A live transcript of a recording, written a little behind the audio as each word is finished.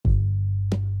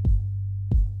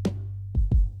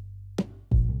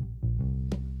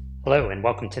Hello, and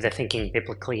welcome to the Thinking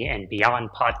Biblically and Beyond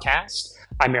podcast.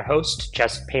 I'm your host,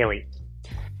 Jess Paley.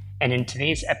 And in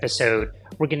today's episode,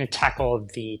 we're going to tackle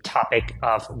the topic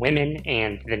of women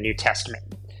and the New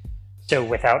Testament. So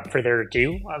without further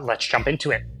ado, let's jump into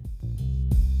it.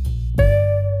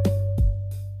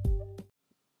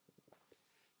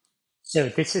 So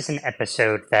this is an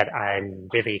episode that I'm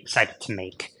really excited to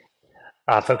make,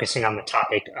 focusing on the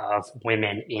topic of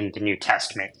women in the New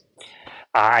Testament.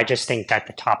 I just think that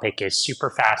the topic is super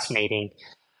fascinating,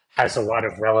 has a lot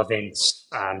of relevance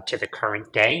to the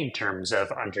current day in terms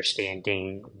of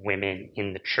understanding women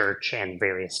in the church and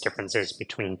various differences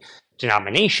between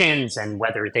denominations and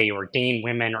whether they ordain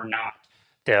women or not,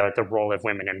 the role of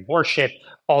women in worship.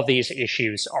 All these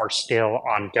issues are still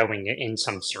ongoing in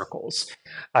some circles.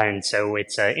 And so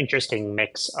it's an interesting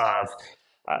mix of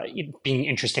being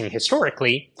interesting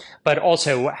historically, but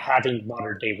also having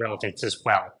modern day relevance as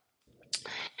well.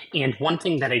 And one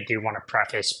thing that I do want to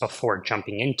preface before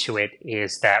jumping into it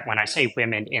is that when I say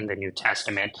women in the New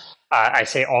Testament, I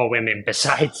say all women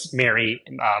besides Mary,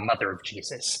 mother of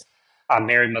Jesus.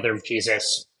 Mary, mother of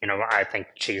Jesus, I think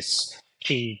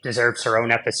she deserves her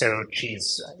own episode.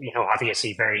 She's,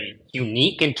 obviously very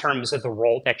unique in terms of the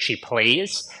role that she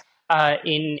plays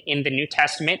in the New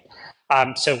Testament.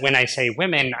 So when I say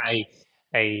women, I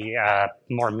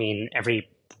more mean every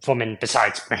woman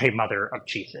besides Mary, mother of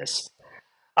Jesus.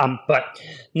 But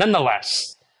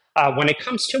nonetheless, when it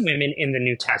comes to women in the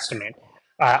New Testament,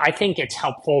 I think it's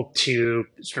helpful to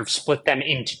sort of split them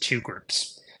into two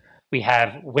groups. We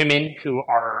have women who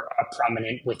are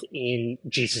prominent within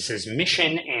Jesus's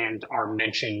mission and are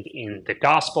mentioned in the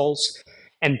Gospels.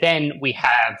 And then we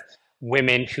have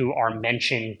women who are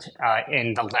mentioned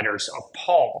in the letters of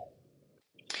Paul.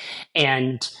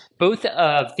 And both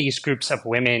of these groups of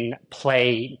women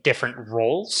play different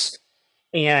roles.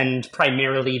 And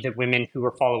primarily the women who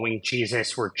were following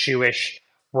Jesus were Jewish,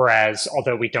 whereas,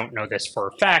 although we don't know this for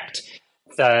a fact,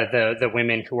 the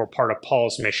women who were part of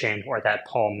Paul's mission, or that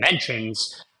Paul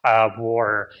mentions,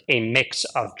 were a mix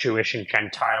of Jewish and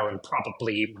Gentile, and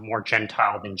probably more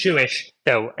Gentile than Jewish,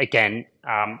 though, again,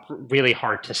 really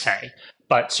hard to say,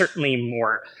 but certainly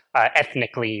more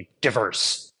ethnically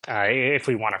diverse, if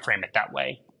we want to frame it that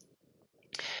way.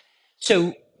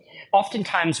 So,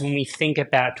 oftentimes, when we think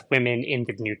about women in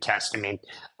the New Testament,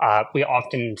 we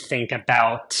often think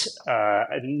about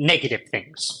negative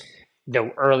things.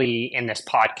 Though early in this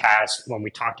podcast, when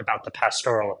we talked about the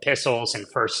pastoral epistles in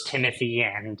First Timothy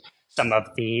and some of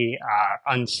the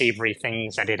unsavory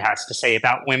things that it has to say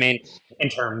about women in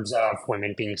terms of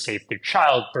women being saved through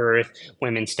childbirth,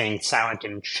 women staying silent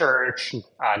in church,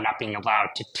 not being allowed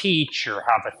to teach or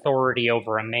have authority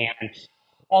over a man,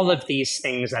 all of these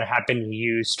things that have been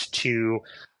used to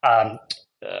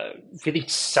really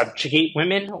subjugate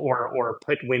women or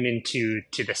put women to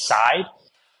the side.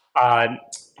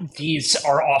 These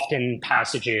are often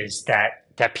passages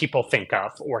that people think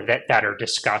of or that are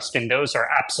discussed, and those are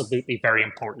absolutely very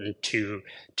important to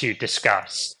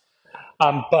discuss.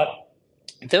 But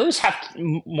those have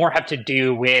to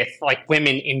do with like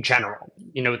women in general.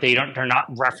 They're not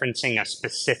referencing a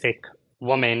specific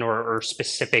woman or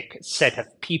specific set of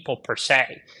people per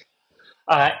se.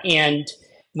 And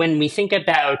when we think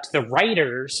about the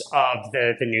writers of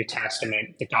the New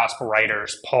Testament, the gospel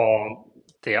writers, Paul,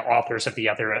 the authors of the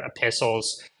other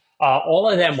epistles, all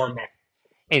of them were men.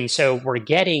 And so we're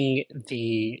getting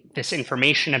this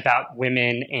information about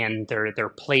women and their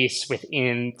place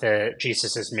within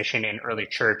Jesus's mission in early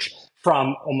church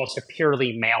from almost a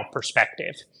purely male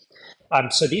perspective.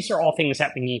 So these are all things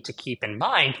that we need to keep in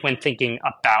mind when thinking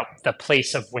about the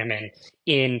place of women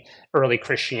in early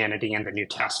Christianity and the New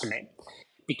Testament.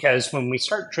 Because when we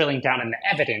start drilling down in the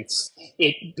evidence,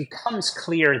 it becomes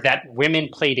clear that women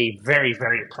played a very,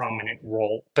 very prominent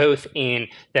role, both in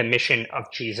the mission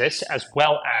of Jesus as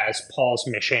well as Paul's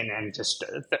mission and just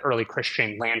the early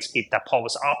Christian landscape that Paul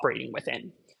was operating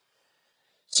within.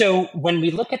 So when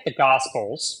we look at the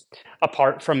Gospels,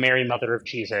 apart from Mary, mother of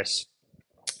Jesus,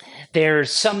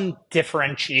 there's some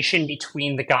differentiation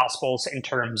between the Gospels in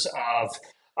terms of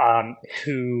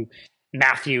who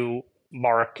Matthew,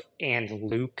 Mark, and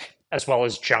Luke, as well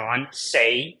as John,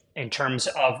 say in terms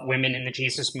of women in the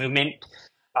Jesus movement.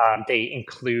 They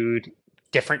include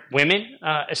different women,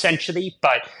 essentially,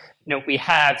 but we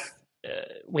have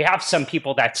some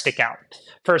people that stick out.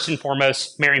 First and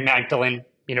foremost, Mary Magdalene.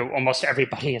 Almost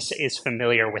everybody is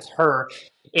familiar with her,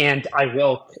 and I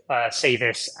will say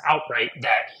this outright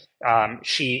that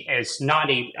she is not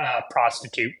a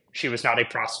prostitute. She was not a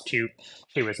prostitute.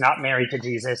 She was not married to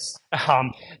Jesus.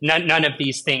 None of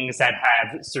these things that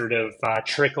have sort of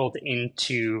trickled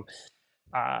into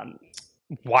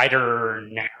wider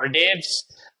narratives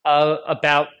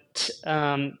about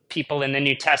people in the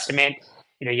New Testament.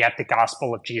 You have the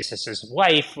Gospel of Jesus's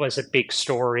wife was a big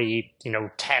story,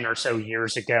 10 or so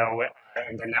years ago,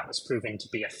 and then that was proven to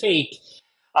be a fake.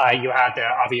 You had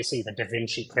obviously the Da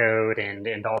Vinci Code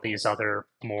and all these other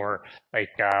more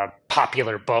like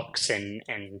popular books and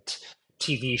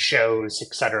TV shows,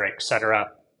 et cetera, et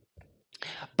cetera.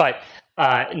 But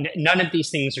none of these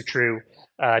things are true.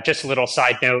 Just a little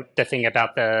side note, the thing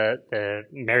about the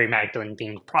Mary Magdalene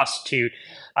being a prostitute,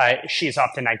 she is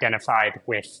often identified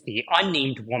with the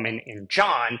unnamed woman in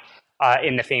John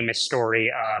in the famous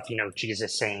story of,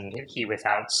 Jesus saying he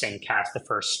without sin cast the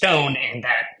first stone, and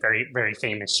that very, very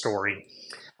famous story,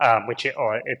 which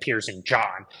appears in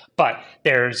John. But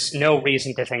there's no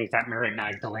reason to think that Mary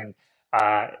Magdalene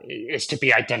is to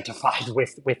be identified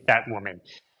with that woman.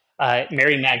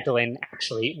 Mary Magdalene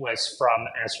actually was from,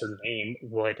 as her name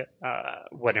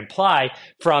would imply,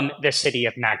 from the city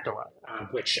of Magdala,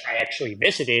 which I actually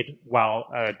visited while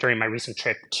during my recent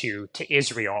trip to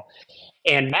Israel.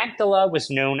 And Magdala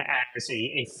was known as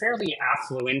a fairly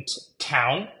affluent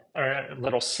town, or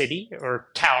little city, or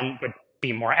town would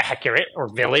be more accurate,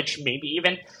 or village maybe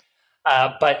even.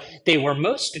 But they were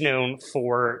most known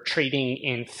for trading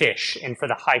in fish and for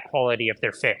the high quality of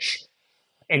their fish.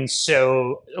 And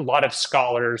so a lot of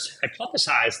scholars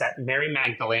hypothesize that Mary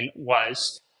Magdalene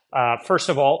was, first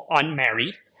of all,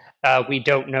 unmarried. We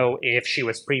don't know if she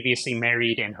was previously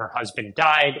married and her husband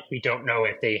died. We don't know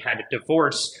if they had a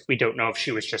divorce. We don't know if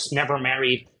she was just never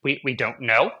married. We don't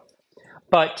know.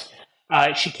 But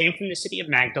she came from the city of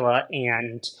Magdala,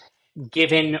 and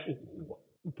given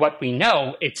what we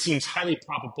know, it seems highly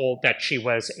probable that she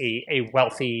was a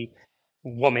wealthy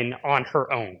woman on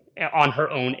her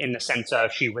own in the sense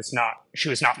of she was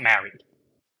not married.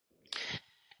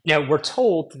 Now we're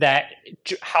told that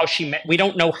how she met, we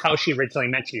don't know how she originally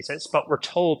met Jesus, but we're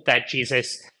told that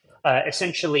Jesus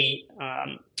essentially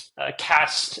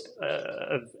cast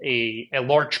a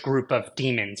large group of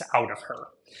demons out of her.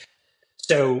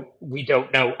 So we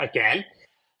don't know again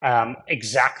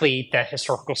exactly the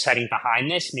historical setting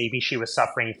behind this. Maybe she was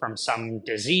suffering from some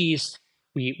disease.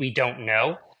 We don't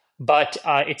know. But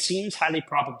it seems highly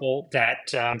probable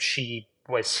that she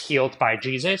was healed by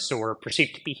Jesus or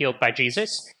perceived to be healed by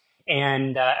Jesus.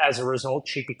 And as a result,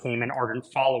 she became an ardent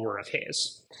follower of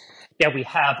his. Now, we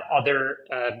have other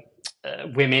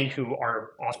women who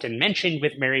are often mentioned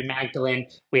with Mary Magdalene.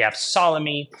 We have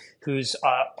Salome, who's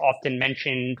often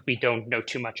mentioned. We don't know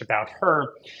too much about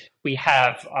her. We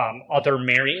have other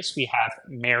Marys. We have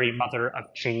Mary, mother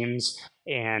of James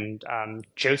and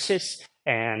Joseph,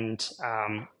 and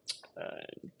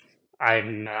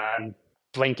I'm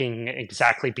blanking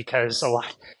exactly because a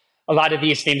lot of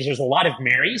these names, there's a lot of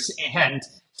Marys, and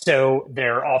so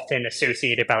they're often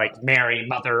associated by like Mary,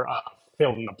 mother of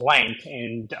fill in the blank,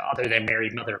 and other than Mary,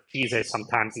 mother of Jesus,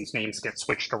 sometimes these names get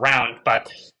switched around.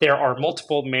 But there are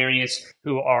multiple Marys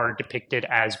who are depicted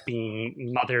as being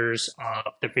mothers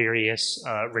of the various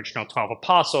original 12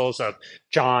 apostles, of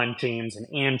John, James, and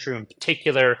Andrew in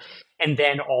particular. And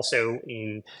then also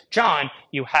in John,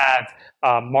 you have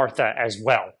Martha as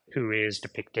well, who is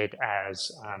depicted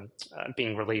as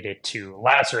being related to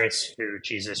Lazarus, who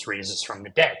Jesus raises from the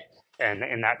dead, and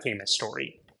in that famous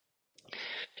story.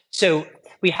 So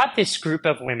we have this group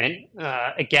of women,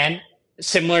 again,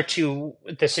 similar to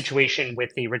the situation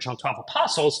with the original 12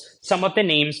 apostles. Some of the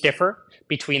names differ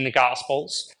between the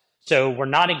Gospels. So we're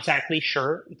not exactly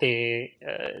sure the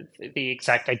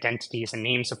exact identities and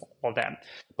names of all of them.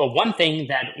 But one thing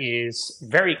that is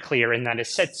very clear, and that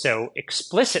is said so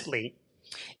explicitly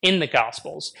in the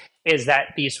Gospels, is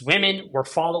that these women were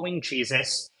following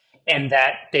Jesus, and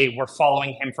that they were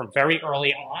following him from very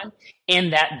early on,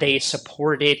 and that they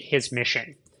supported his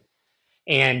mission.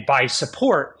 And by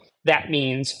support, that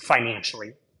means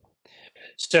financially.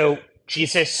 So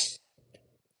Jesus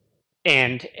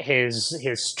and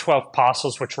his 12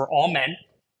 apostles, which were all men,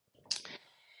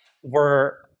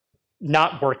 were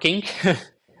not working.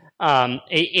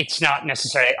 It's not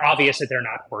necessarily obvious that they're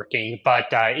not working, but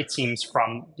it seems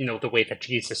from the way that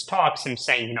Jesus talks, him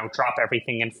saying, drop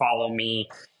everything and follow me.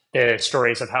 The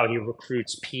stories of how he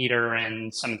recruits Peter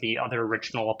and some of the other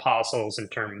original apostles in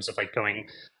terms of like going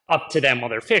up to them while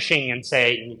they're fishing and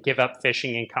say, give up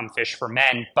fishing and come fish for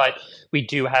men. But we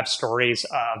do have stories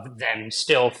of them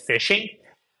still fishing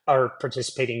or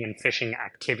participating in fishing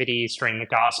activities during the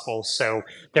gospel. So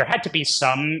there had to be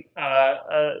some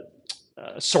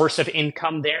source of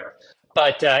income there.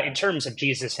 But in terms of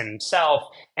Jesus himself,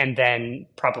 and then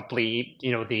probably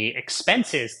the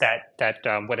expenses that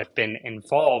would have been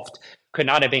involved, could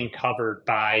not have been covered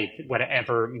by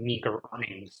whatever meager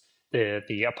earnings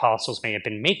the apostles may have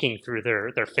been making through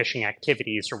their fishing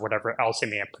activities or whatever else they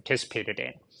may have participated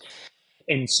in.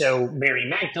 And so Mary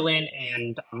Magdalene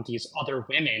and these other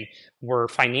women were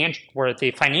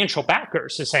the financial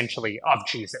backers essentially of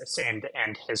Jesus and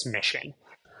his mission.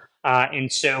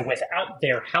 And so without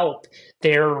their help,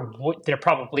 there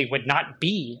probably would not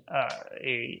be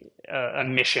a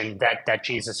mission that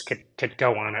Jesus could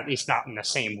go on, at least not in the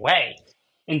same way.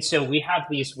 And so we have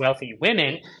these wealthy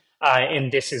women,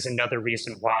 and this is another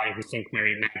reason why we think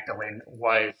Mary Magdalene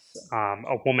was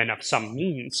a woman of some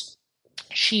means.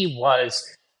 She was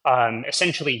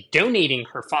essentially donating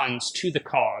her funds to the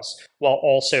cause while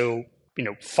also,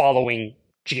 following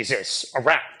Jesus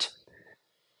around.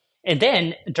 And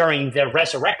then during the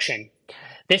resurrection,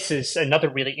 this is another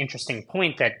really interesting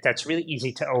point that's really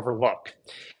easy to overlook.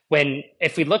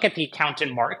 If we look at the account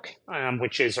in Mark,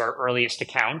 which is our earliest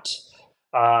account,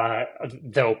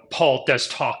 though Paul does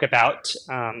talk about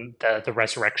the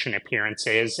resurrection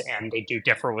appearances, and they do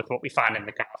differ with what we find in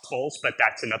the Gospels, but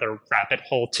that's another rabbit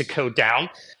hole to go down.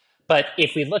 But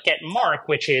if we look at Mark,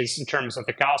 which is, in terms of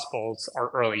the Gospels,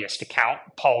 our earliest account,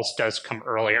 Paul's does come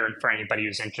earlier, and for anybody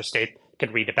who's interested,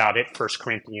 could read about it, 1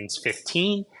 Corinthians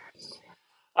 15.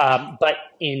 But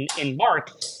in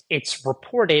Mark, it's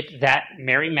reported that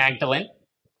Mary Magdalene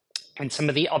and some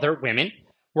of the other women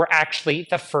were actually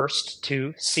the first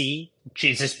to see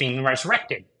Jesus being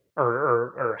resurrected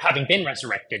or having been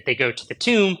resurrected. They go to the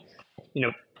tomb,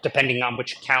 depending on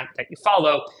which account that you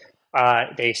follow.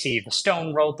 They see the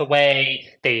stone rolled away.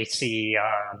 They see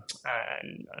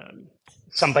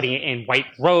somebody in white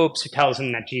robes who tells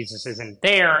them that Jesus isn't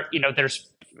there. There's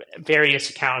various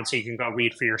accounts, so you can go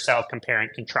read for yourself, compare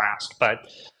and contrast. But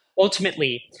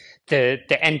ultimately,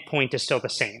 the end point is still the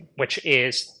same, which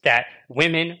is that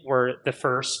women were the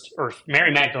first, or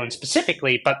Mary Magdalene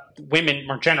specifically, but women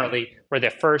more generally, were the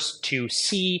first to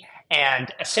see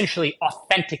and essentially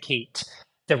authenticate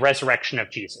the resurrection of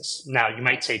Jesus. Now, you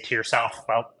might say to yourself,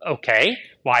 well, okay,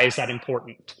 why is that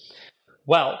important?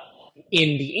 Well,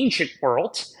 in the ancient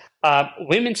world,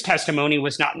 women's testimony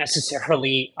was not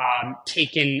necessarily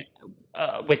taken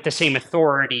with the same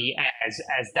authority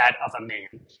as that of a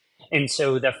man. And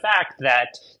so the fact that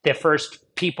the first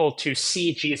people to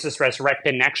see Jesus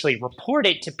resurrected and actually report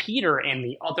it to Peter and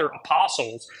the other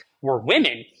apostles were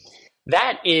women,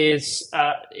 that's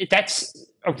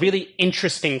a really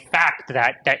interesting fact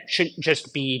that shouldn't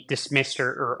just be dismissed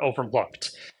or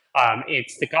overlooked.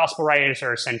 It's the gospel writers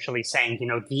are essentially saying,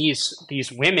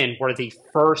 these women were the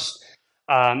first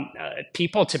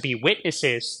people to be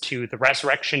witnesses to the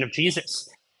resurrection of Jesus.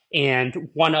 And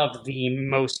one of the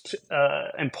most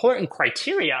important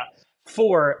criteria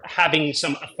for having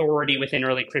some authority within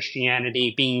early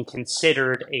Christianity, being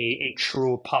considered a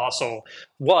true apostle,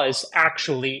 was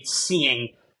actually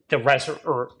seeing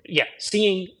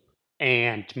seeing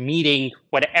and meeting,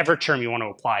 whatever term you want to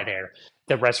apply there,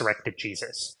 the resurrected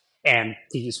Jesus. And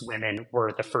these women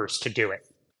were the first to do it.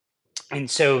 And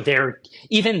so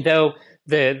even though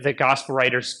the gospel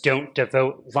writers don't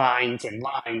devote lines and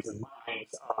lines and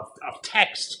lines of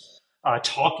text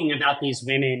talking about these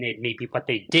women and maybe what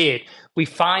they did, we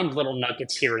find little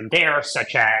nuggets here and there,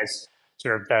 such as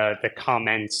sort of the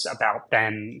comments about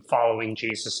them following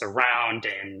Jesus around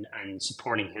and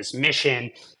supporting his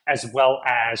mission, as well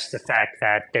as the fact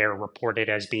that they're reported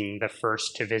as being the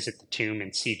first to visit the tomb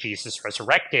and see Jesus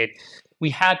resurrected.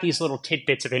 We have these little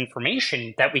tidbits of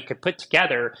information that we could put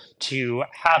together to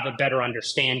have a better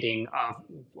understanding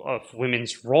of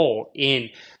women's role in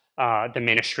the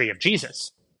ministry of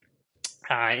Jesus.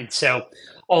 And so,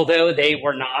 although they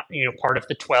were not, part of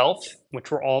the 12, which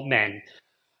were all men,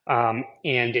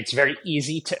 and it's very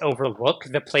easy to overlook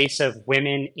the place of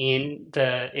women in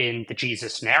the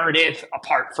Jesus narrative,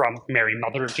 apart from Mary,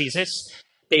 mother of Jesus.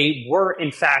 They were,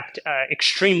 in fact,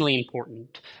 extremely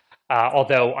important,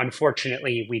 although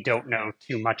unfortunately we don't know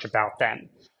too much about them.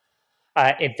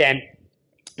 And then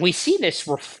we see this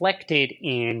reflected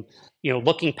in,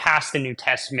 looking past the New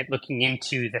Testament, looking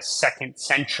into the 2nd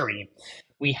century.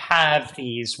 We have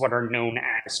these what are known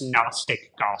as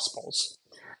Gnostic Gospels.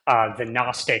 The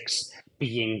Gnostics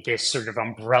being this sort of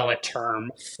umbrella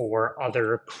term for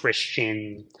other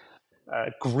Christian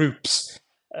groups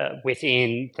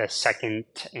within the starting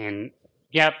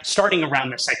around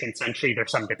the 2nd century.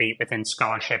 There's some debate within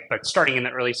scholarship, but starting in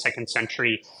the early 2nd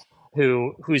century,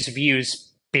 whose views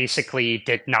basically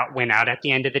did not win out at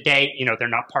the end of the day. They're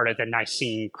not part of the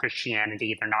Nicene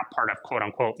Christianity. They're not part of quote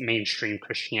unquote mainstream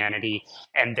Christianity.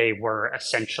 And they were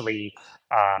essentially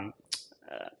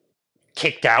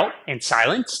kicked out and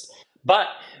silenced. But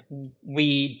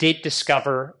we did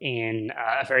discover in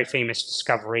a very famous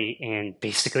discovery in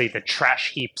basically the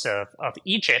trash heaps of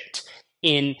Egypt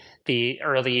in the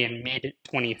early and mid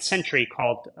 20th century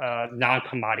called Nag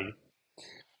Hammadi.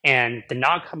 And the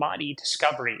Nag Hammadi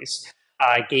discoveries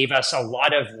gave us a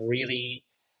lot of really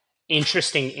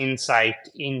interesting insight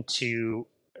into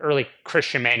early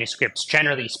Christian manuscripts,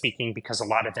 generally speaking, because a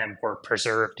lot of them were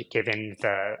preserved given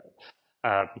the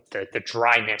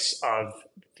dryness of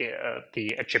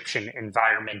the Egyptian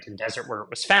environment and desert where it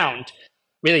was found.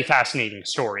 Really fascinating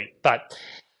story. But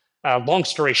long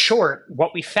story short,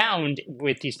 what we found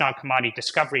with these Nag Hammadi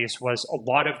discoveries was a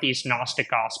lot of these Gnostic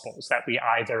Gospels that we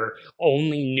either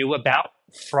only knew about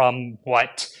from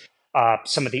what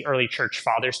some of the early church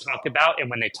fathers talk about, and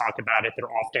when they talk about it, they're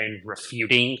often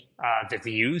refuting the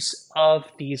views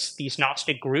of these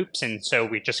Gnostic groups, and so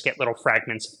we just get little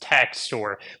fragments of text,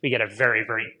 or we get a very,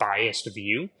 very biased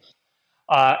view.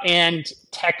 And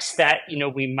texts that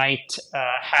we might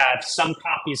have some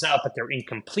copies of, but they're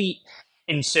incomplete.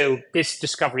 And so this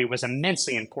discovery was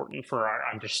immensely important for our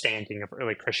understanding of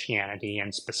early Christianity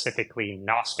and specifically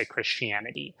Gnostic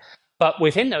Christianity. But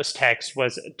within those texts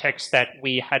was a text that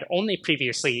we had only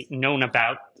previously known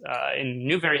about and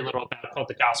knew very little about, called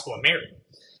the Gospel of Mary.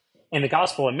 And the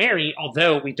Gospel of Mary,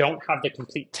 although we don't have the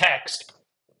complete text,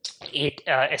 it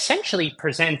essentially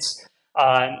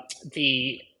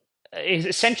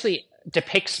essentially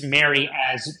depicts Mary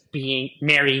as being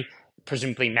Mary,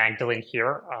 presumably Magdalene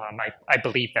here. I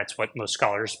believe that's what most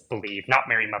scholars believe, not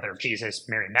Mary, mother of Jesus,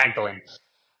 Mary Magdalene.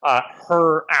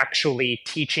 Her actually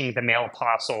teaching the male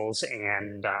apostles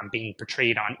and being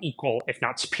portrayed on equal, if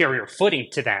not superior footing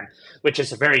to them, which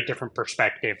is a very different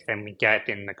perspective than we get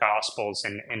in the Gospels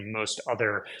and most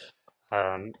other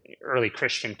early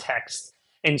Christian texts.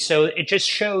 And so it just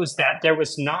shows that there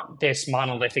was not this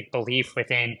monolithic belief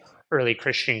within early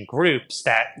Christian groups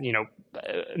that,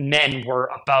 men were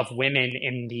above women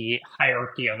in the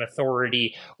hierarchy of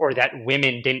authority, or that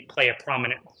women didn't play a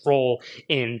prominent role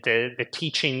in the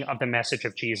teaching of the message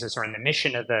of Jesus or in the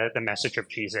mission of the message of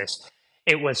Jesus.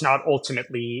 It was not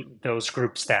ultimately those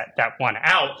groups that won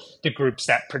out, the groups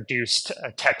that produced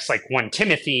texts like 1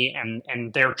 Timothy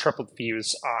and their tripled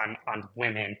views on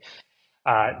women.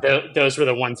 Those were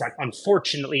the ones that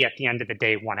unfortunately at the end of the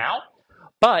day won out.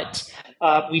 But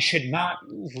we should not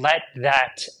let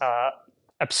that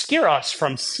obscure us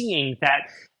from seeing that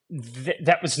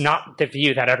that was not the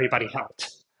view that everybody held.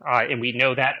 And we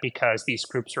know that because these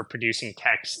groups were producing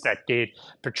texts that did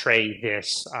portray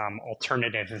this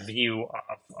alternative view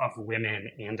of women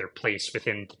and their place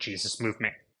within the Jesus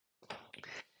movement.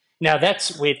 Now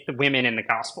that's with the women in the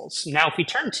Gospels. Now, if we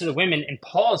turn to the women in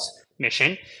Paul's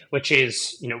mission, which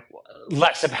is,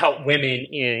 less about women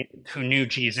who knew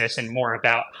Jesus and more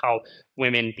about how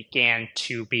women began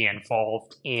to be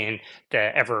involved in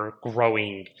the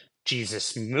ever-growing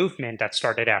Jesus movement that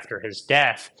started after his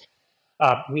death,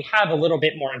 we have a little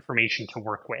bit more information to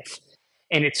work with.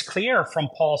 And it's clear from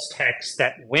Paul's text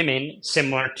that women,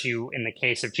 similar to in the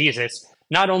case of Jesus,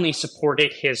 not only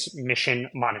supported his mission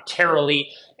monetarily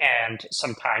and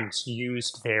sometimes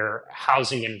used their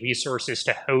housing and resources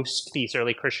to host these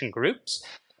early Christian groups,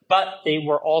 but they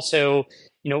were also,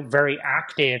 very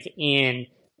active in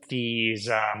these.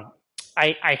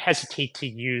 I hesitate to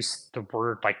use the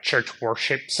word like church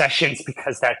worship sessions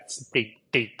because they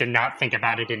did not think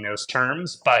about it in those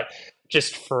terms, but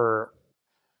just for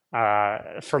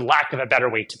lack of a better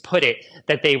way to put it,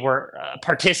 that they were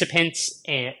participants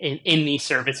in these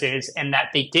services and that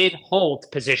they did hold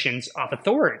positions of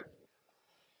authority.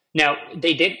 Now,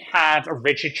 they didn't have a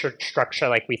rigid church structure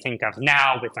like we think of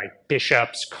now with like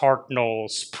bishops,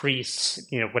 cardinals, priests,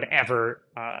 whatever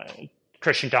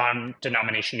Christian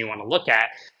denomination you want to look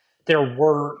at. There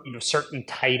were certain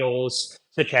titles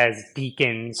such as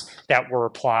deacons that were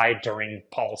applied during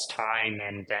Paul's time.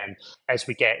 And then as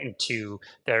we get into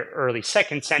the early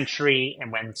 2nd century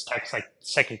and when texts like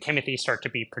 2 Timothy start to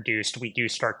be produced, we do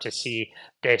start to see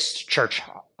this church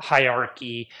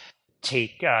hierarchy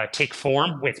take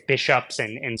form with bishops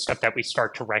and stuff that we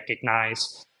start to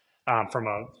recognize from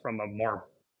a more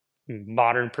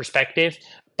modern perspective.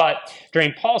 But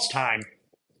during Paul's time,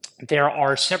 there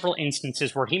are several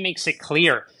instances where he makes it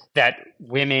clear that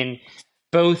women,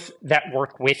 both that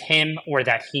work with him or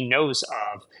that he knows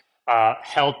of,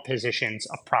 held positions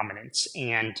of prominence.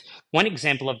 And one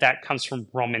example of that comes from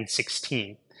Romans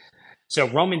 16. So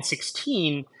Romans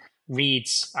 16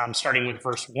 reads, starting with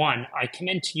verse 1, I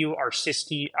commend to you our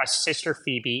sister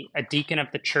Phoebe, a deacon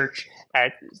of the church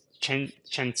at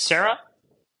Cenchrea.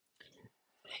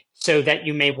 so that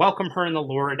you may welcome her in the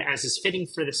Lord as is fitting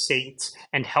for the saints,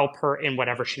 and help her in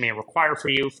whatever she may require for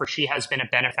you, for she has been a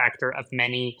benefactor of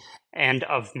many and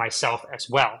of myself as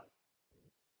well.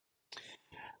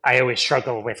 I always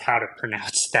struggle with how to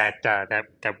pronounce that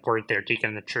word there,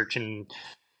 deacon in the church in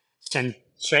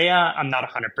Centrea. I'm not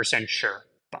 100% sure.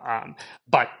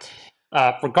 But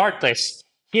regardless,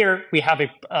 here we have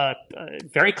a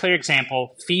very clear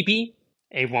example. Phoebe,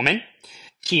 a woman,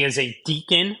 she is a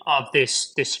deacon of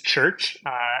this church,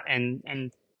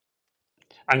 and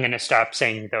I'm going to stop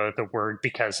saying the word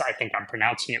because I think I'm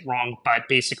pronouncing it wrong. But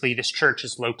basically, this church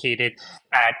is located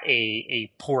at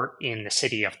a port in the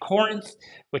city of Corinth,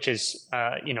 which is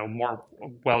more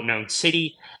well-known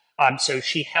city. So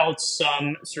she held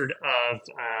some sort of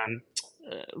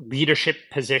leadership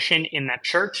position in that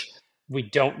church. We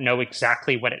don't know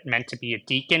exactly what it meant to be a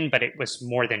deacon, but it was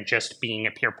more than just being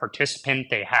a peer participant.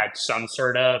 They had some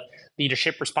sort of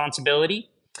leadership responsibility.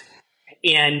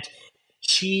 And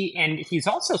he's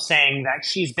also saying that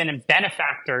she's been a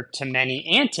benefactor to many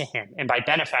and to him. And by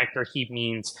benefactor, he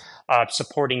means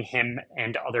supporting him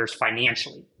and others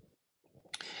financially.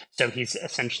 So he's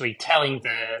essentially telling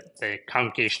the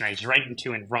congregation that he's writing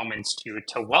to in Romans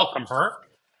to welcome her,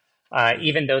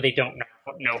 even though they don't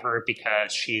know her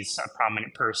because she's a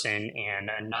prominent person in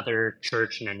another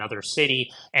church in another city,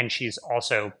 and she's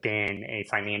also been a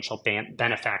financial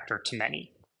benefactor to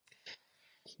many.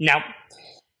 Now,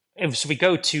 as we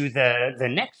go to the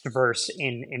next verse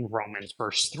in Romans,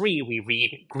 verse 3, we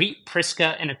read, "Greet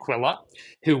Prisca and Aquila,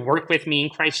 who work with me in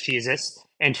Christ Jesus,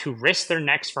 and who risk their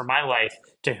necks for my life,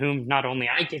 to whom not only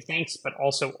I give thanks, but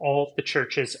also all the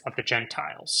churches of the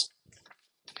Gentiles."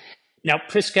 Now,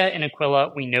 Prisca and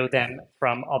Aquila, we know them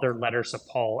from other letters of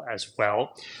Paul as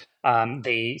well.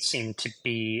 They seem to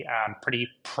be pretty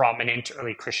prominent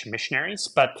early Christian missionaries.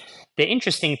 But the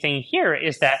interesting thing here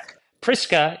is that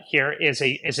Prisca here is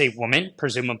a woman.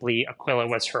 Presumably Aquila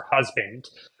was her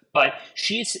husband, but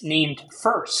she's named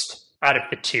first out of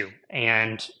the two.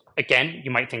 And again, you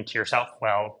might think to yourself,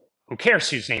 well, who cares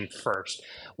who's named first?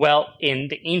 Well, in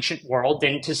the ancient world,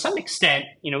 and to some extent,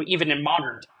 even in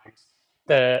modern times,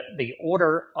 the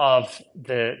order of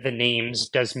the names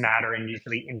does matter and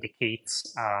usually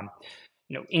indicates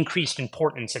increased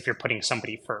importance if you're putting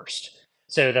somebody first.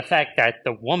 So the fact that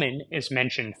the woman is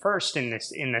mentioned first in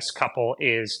this couple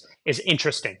is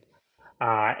interesting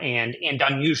and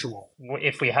unusual.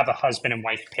 If we have a husband and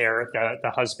wife pair,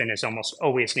 the husband is almost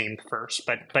always named first,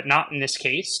 but not in this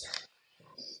case.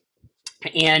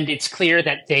 And it's clear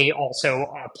that they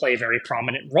also play a very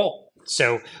prominent role.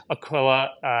 So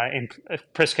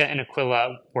Prisca and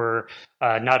Aquila were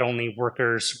not only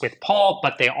workers with Paul,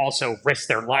 but they also risked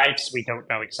their lives. We don't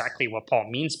know exactly what Paul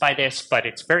means by this, but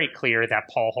it's very clear that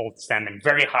Paul holds them in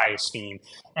very high esteem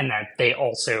and that they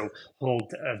also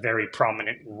hold a very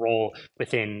prominent role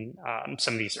within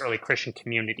some of these early Christian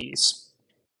communities.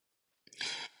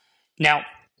 Now,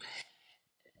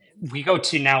 we go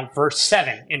to now verse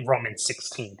 7 in Romans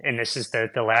 16, and this is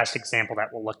the last example that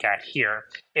we'll look at here.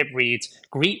 It reads,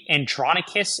 "Greet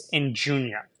Andronicus and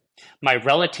Junia, my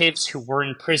relatives who were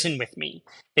in prison with me.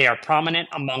 They are prominent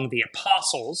among the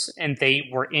apostles, and they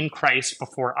were in Christ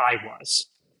before I was."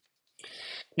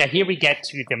 Now here we get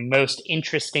to the most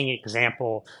interesting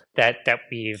example that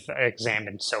we've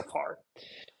examined so far.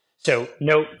 So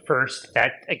note first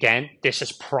that, again, this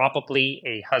is probably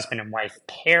a husband and wife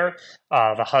pair,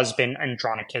 the husband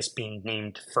Andronicus being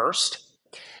named first,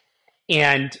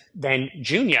 and then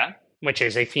Junia, which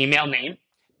is a female name,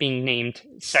 being named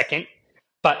second.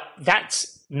 But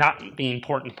that's not the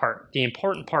important part. The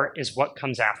important part is what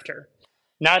comes after.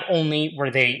 Not only were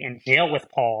they in jail with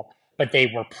Paul, but they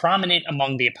were prominent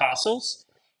among the apostles,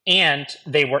 and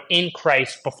they were in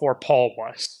Christ before Paul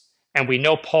was. And we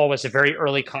know Paul was a very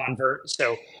early convert,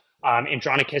 so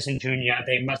Andronicus and Junia,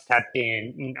 they must have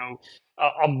been,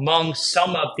 among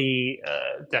some of the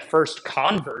first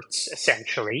converts,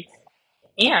 essentially.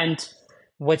 And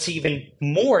what's even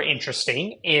more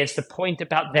interesting is the point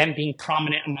about them being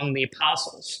prominent among the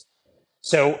apostles.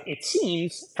 So it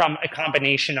seems from a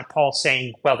combination of Paul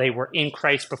saying, well, they were in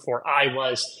Christ before I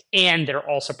was, and they're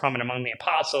also prominent among the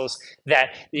apostles,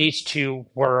 that these two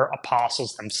were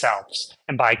apostles themselves.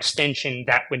 And by extension,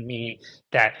 that would mean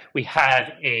that we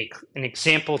have an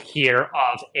example here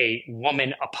of a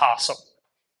woman apostle.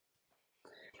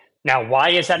 Now, why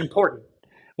is that important?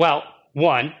 Well,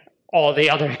 one, all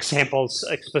the other examples,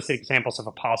 explicit examples of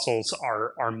apostles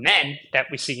are men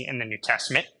that we see in the New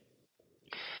Testament.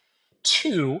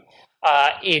 Two,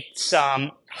 It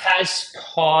has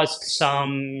caused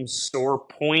some sore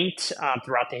point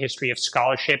throughout the history of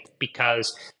scholarship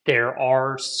because there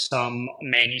are some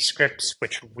manuscripts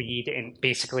which read in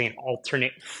basically an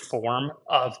alternate form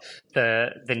of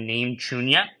the name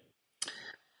Junia,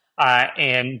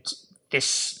 and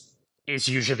this is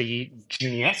usually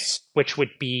Junius, which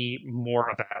would be more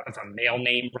of a male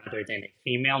name rather than a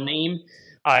female name.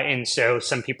 And so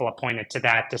some people have pointed to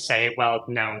that to say, well,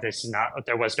 no, this is not,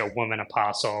 there was no woman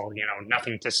apostle,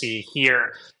 nothing to see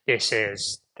here. This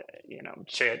is,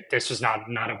 this is not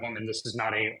a woman. This is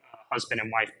not a husband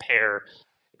and wife pair,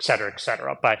 et cetera, et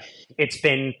cetera. But it's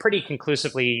been pretty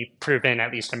conclusively proven,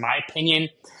 at least in my opinion,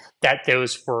 that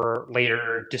those were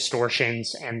later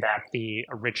distortions and that the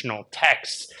original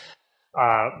text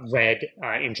read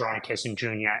Andronicus and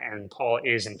Junia, and Paul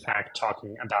is in fact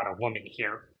talking about a woman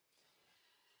here.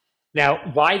 Now,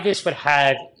 why this would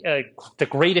have the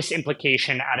greatest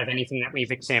implication out of anything that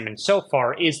we've examined so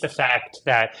far is the fact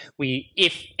that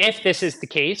if this is the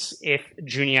case, if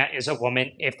Junia is a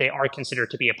woman, if they are considered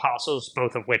to be apostles,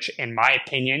 both of which, in my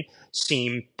opinion,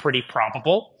 seem pretty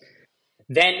probable,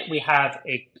 then we have,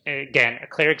 again, a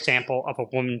clear example of a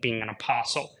woman being an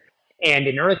apostle. And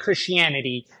in early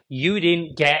Christianity, you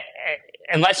didn't get,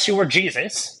 unless you were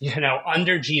Jesus,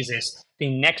 under Jesus, the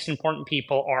next important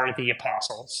people are the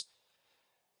apostles.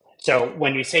 So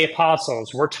when we say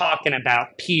apostles, we're talking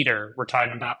about Peter. We're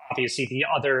talking about, obviously, the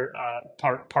other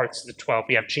parts of the 12.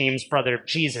 We have James, brother of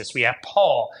Jesus. We have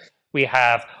Paul. We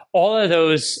have all of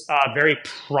those very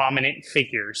prominent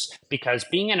figures, because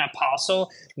being an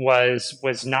apostle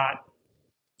was not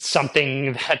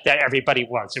something that everybody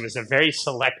was. It was a very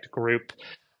select group,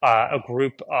 a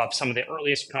group of some of the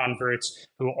earliest converts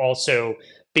who also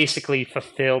basically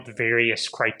fulfilled various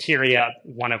criteria,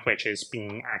 one of which is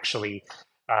being actually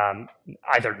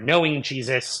either knowing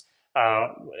Jesus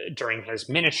during his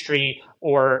ministry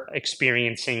or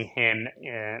experiencing him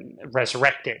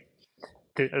resurrected.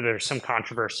 There's some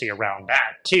controversy around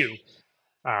that too.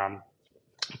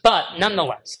 But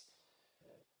nonetheless,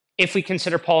 if we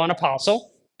consider Paul an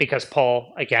apostle, because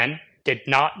Paul, again, did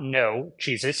not know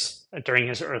Jesus during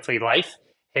his earthly life,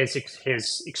 his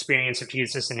experience of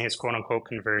Jesus and his quote-unquote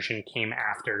conversion came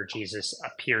after Jesus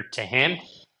appeared to him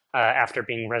after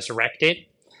being resurrected.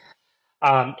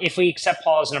 If we accept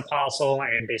Paul as an apostle,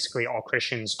 and basically all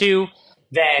Christians do,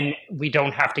 then we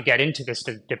don't have to get into this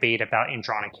debate about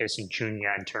Andronicus and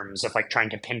Junia in terms of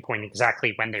trying to pinpoint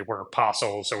exactly when they were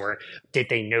apostles or did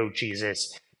they know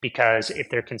Jesus, because if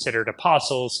they're considered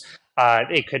apostles,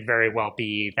 it could very well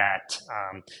be that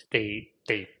they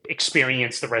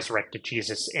experienced the resurrected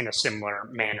Jesus in a similar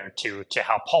manner to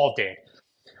how Paul did.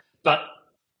 But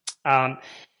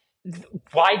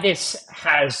why this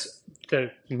has the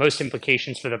most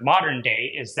implications for the modern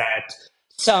day is that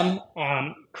some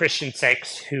Christian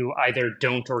sects who either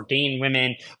don't ordain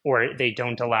women or they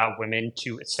don't allow women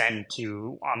to ascend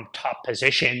to top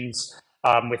positions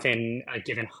within a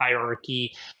given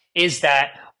hierarchy is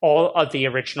that all of the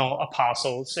original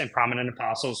apostles and prominent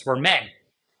apostles were men,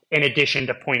 in addition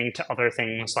to pointing to other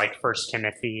things like First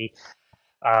Timothy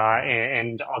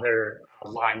and other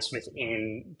lines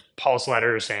within Paul's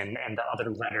letters and the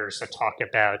other letters that talk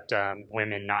about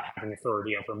women not having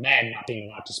authority over men, not being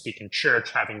allowed to speak in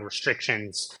church, having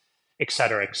restrictions, et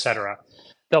cetera, et cetera.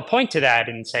 They'll point to that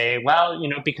and say, well,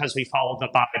 because we follow the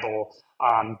Bible,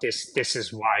 this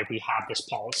is why we have this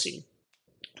policy.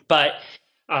 But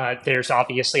there's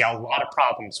obviously a lot of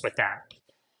problems with that.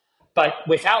 But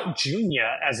without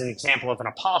Junia as an example of an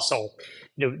apostle,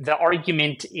 the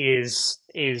argument is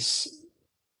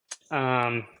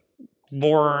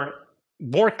more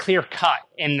clear cut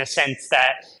in the sense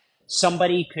that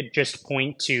somebody could just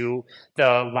point to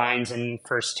the lines in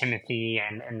First Timothy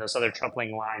and those other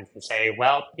troubling lines and say,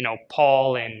 well,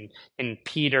 Paul and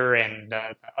Peter and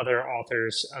the other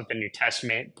authors of the New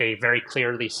Testament, they very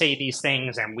clearly say these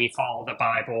things, and we follow the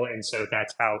Bible, and so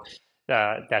that's how.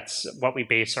 That's what we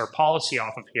base our policy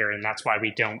off of here, and that's why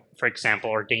we don't, for example,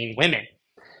 ordain women.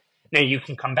 Now, you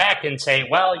can come back and say,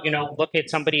 well, look at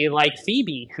somebody like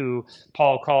Phoebe, who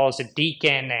Paul calls a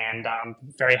deacon and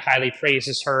very highly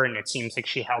praises her, and it seems like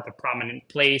she held a prominent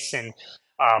place, and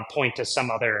point to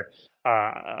some other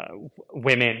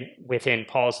women within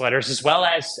Paul's letters, as well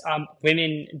as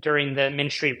women during the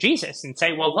ministry of Jesus, and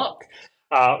say, well, look,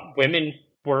 women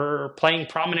were playing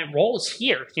prominent roles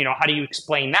here. How do you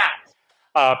explain that?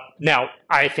 Now,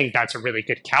 I think that's a really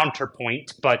good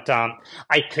counterpoint, but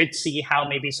I could see how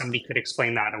maybe somebody could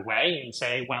explain that away and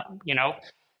say, well,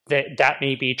 that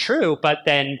may be true, but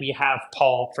then we have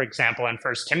Paul, for example, in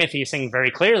First Timothy saying very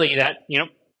clearly that,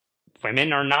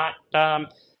 women are not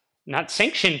not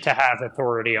sanctioned to have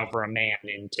authority over a man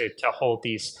and to hold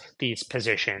these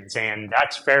positions. And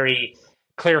that's very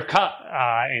clear cut.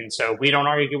 And so we don't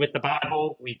argue with the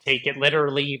Bible. We take it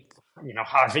literally,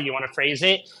 however you want to phrase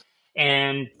it.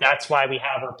 And that's why we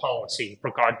have our policy,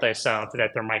 regardless of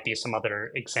that there might be some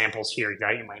other examples here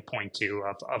that you might point to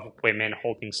of women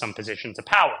holding some positions of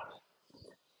power.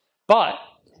 But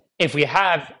if we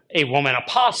have a woman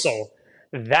apostle,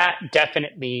 that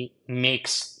definitely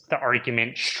makes the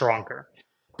argument stronger,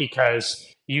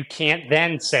 because you can't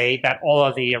then say that all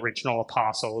of the original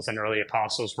apostles and early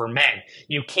apostles were men.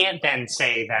 You can't then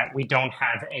say that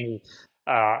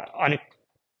uh, un-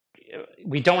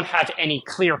 we don't have any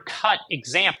clear-cut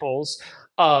examples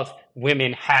of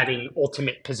women having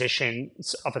ultimate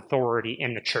positions of authority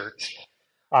in the church.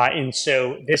 And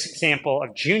so this example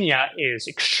of Junia is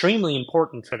extremely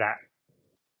important for that.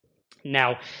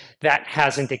 Now, that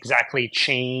hasn't exactly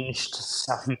changed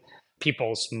some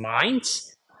people's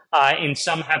minds. And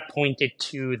some have pointed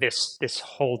to this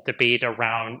whole debate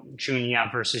around Junia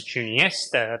versus Junius,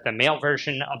 the male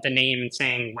version of the name, and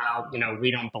saying, well,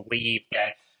 we don't believe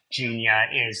that Junia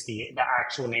is the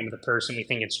actual name of the person. We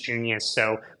think it's Junius,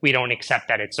 so we don't accept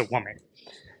that it's a woman.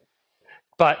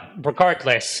 But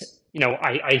regardless,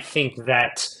 I think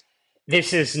that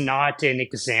this is not an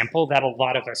example that a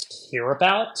lot of us hear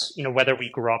about, whether we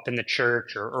grew up in the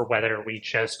church or whether we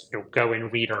just go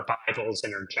and read our Bibles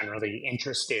and are generally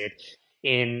interested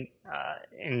in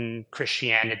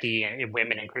Christianity and in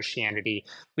women in Christianity.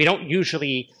 We don't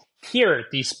usually hear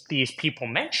these people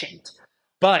mentioned,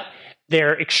 but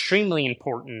they're extremely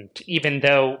important, even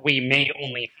though we may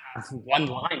only have one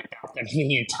line about them in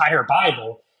the entire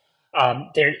Bible.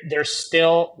 They're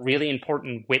still really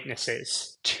important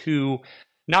witnesses to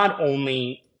not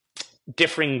only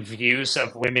differing views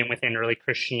of women within early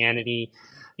Christianity.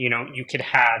 You could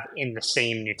have in the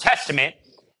same New Testament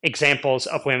examples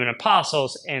of women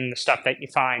apostles and the stuff that you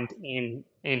find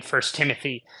in First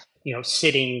Timothy,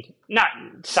 sitting not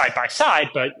side by side,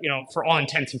 but for all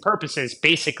intents and purposes,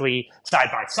 basically side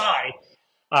by side,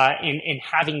 in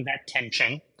having that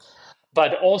tension,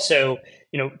 but also,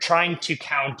 trying to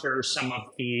counter some of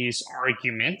these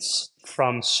arguments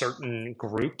from certain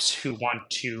groups who want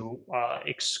to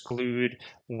exclude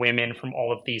women from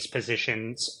all of these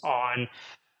positions on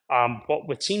what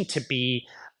would seem to be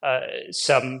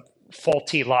some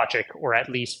faulty logic, or at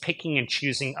least picking and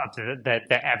choosing of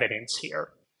the evidence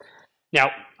here.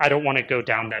 Now, I don't want to go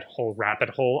down that whole rabbit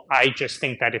hole. I just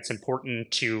think that it's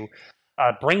important to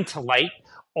bring to light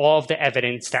all of the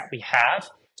evidence that we have,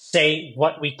 say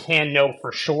what we can know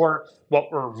for sure,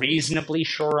 what we're reasonably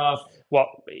sure of, what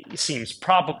seems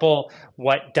probable,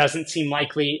 what doesn't seem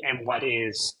likely, and what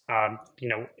is,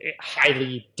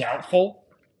 highly doubtful,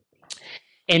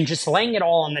 and just laying it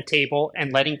all on the table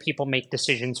and letting people make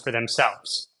decisions for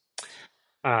themselves.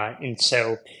 And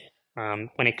so,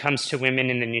 when it comes to women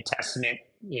in the New Testament,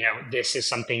 this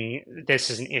is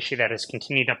an issue that has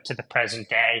continued up to the present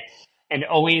day. And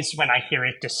always when I hear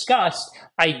it discussed,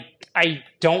 I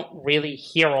don't really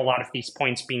hear a lot of these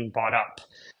points being brought up.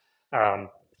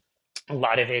 A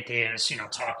lot of it is,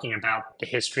 talking about the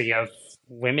history of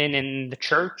women in the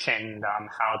church and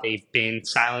how they've been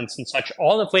silenced and such,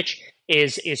 all of which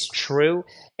is true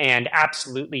and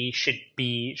absolutely should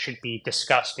be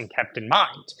discussed and kept in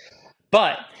mind.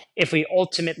 But if we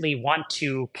ultimately want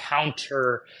to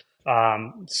counter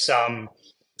some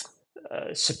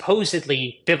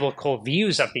supposedly biblical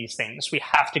views of these things, we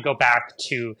have to go back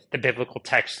to the biblical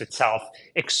text itself,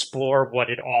 explore what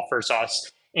it offers us,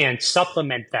 and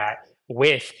supplement that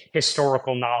with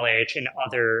historical knowledge and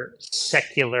other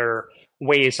secular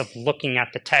ways of looking at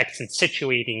the text and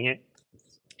situating it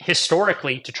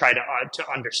historically to try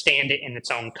to understand it in its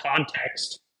own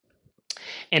context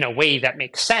in a way that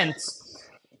makes sense.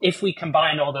 If we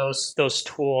combine all those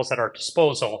tools at our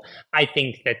disposal, I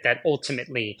think that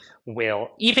ultimately will,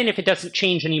 even if it doesn't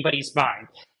change anybody's mind,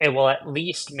 it will at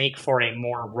least make for a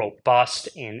more robust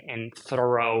and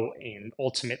thorough and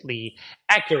ultimately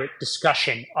accurate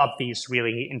discussion of these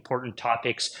really important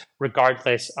topics,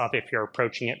 regardless of if you're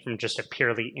approaching it from just a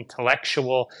purely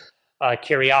intellectual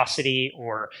curiosity,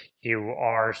 or you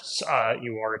are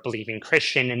a believing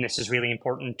Christian and this is really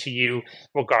important to you,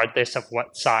 regardless of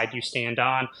what side you stand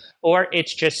on, or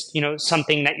it's just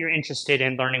something that you're interested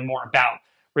in learning more about,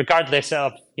 regardless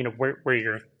of where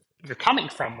you're coming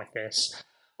from with this.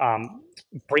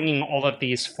 Bringing all of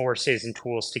these forces and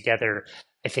tools together,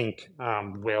 I think,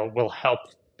 will help,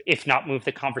 if not move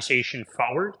the conversation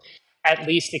forward, at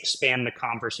least expand the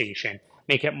conversation,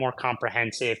 make it more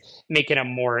comprehensive, make it a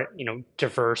more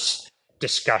diverse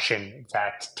discussion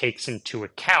that takes into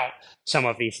account some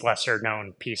of these lesser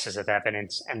known pieces of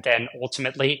evidence. And then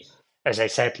ultimately, as I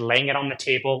said, laying it on the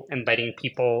table and letting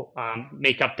people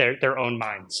make up their own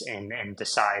minds and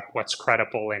decide what's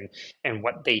credible and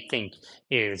what they think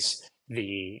is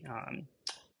the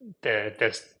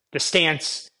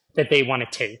stance that they want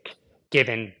to take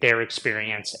given their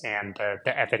experience and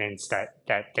the evidence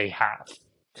that they have.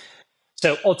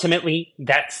 So ultimately,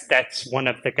 that's one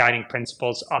of the guiding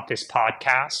principles of this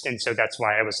podcast, and so that's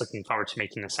why I was looking forward to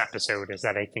making this episode. Is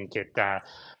that I think it,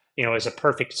 is a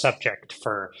perfect subject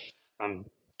for um,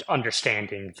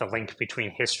 understanding the link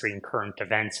between history and current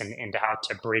events, and how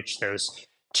to bridge those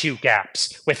two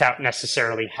gaps without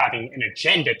necessarily having an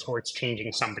agenda towards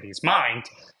changing somebody's mind.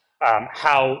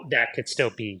 How that could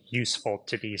still be useful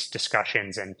to these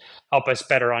discussions and help us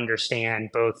better understand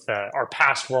both our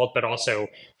past world, but also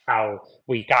how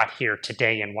we got here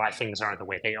today and why things are the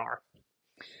way they are.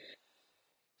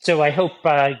 So I hope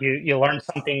you learned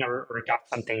something or got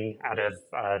something out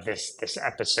of this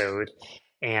episode.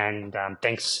 And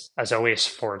thanks as always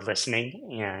for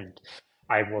listening. And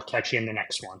I will catch you in the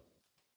next one.